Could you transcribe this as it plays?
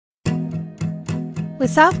With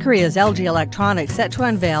South Korea's LG Electronics set to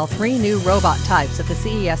unveil 3 new robot types at the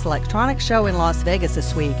CES Electronics Show in Las Vegas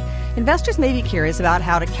this week, investors may be curious about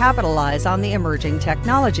how to capitalize on the emerging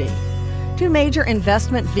technology. 2 major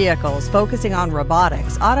investment vehicles focusing on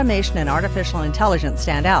robotics, automation, and artificial intelligence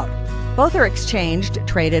stand out. Both are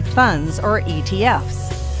exchange-traded funds, or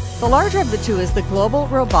ETFs. The larger of the two is the Global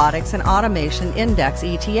Robotics and Automation Index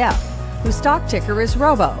ETF, whose stock ticker is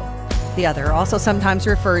ROBO. The other, also sometimes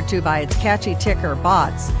referred to by its catchy ticker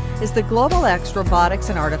BOTZ, is the Global X Robotics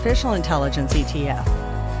and Artificial Intelligence ETF.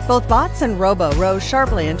 Both BOTZ and ROBO rose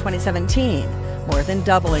sharply in 2017, more than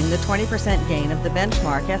doubling the 20% gain of the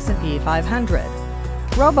benchmark S&P 500.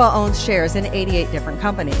 ROBO owns shares in 88 different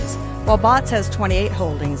companies, while BOTZ has 28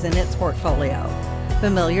 holdings in its portfolio.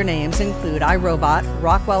 Familiar names include iRobot,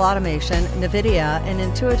 Rockwell Automation, Nvidia, and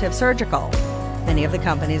Intuitive Surgical. Many of the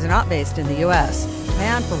companies are not based in the U.S.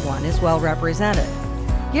 Japan, for one, is well represented.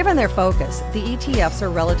 Given their focus, the ETFs are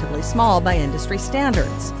relatively small by industry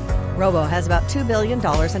standards. ROBO has about $2 billion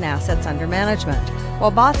in assets under management,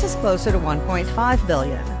 while BOTZ is closer to $1.5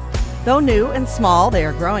 billion. Though new and small, they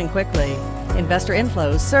are growing quickly. Investor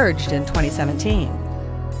inflows surged in 2017.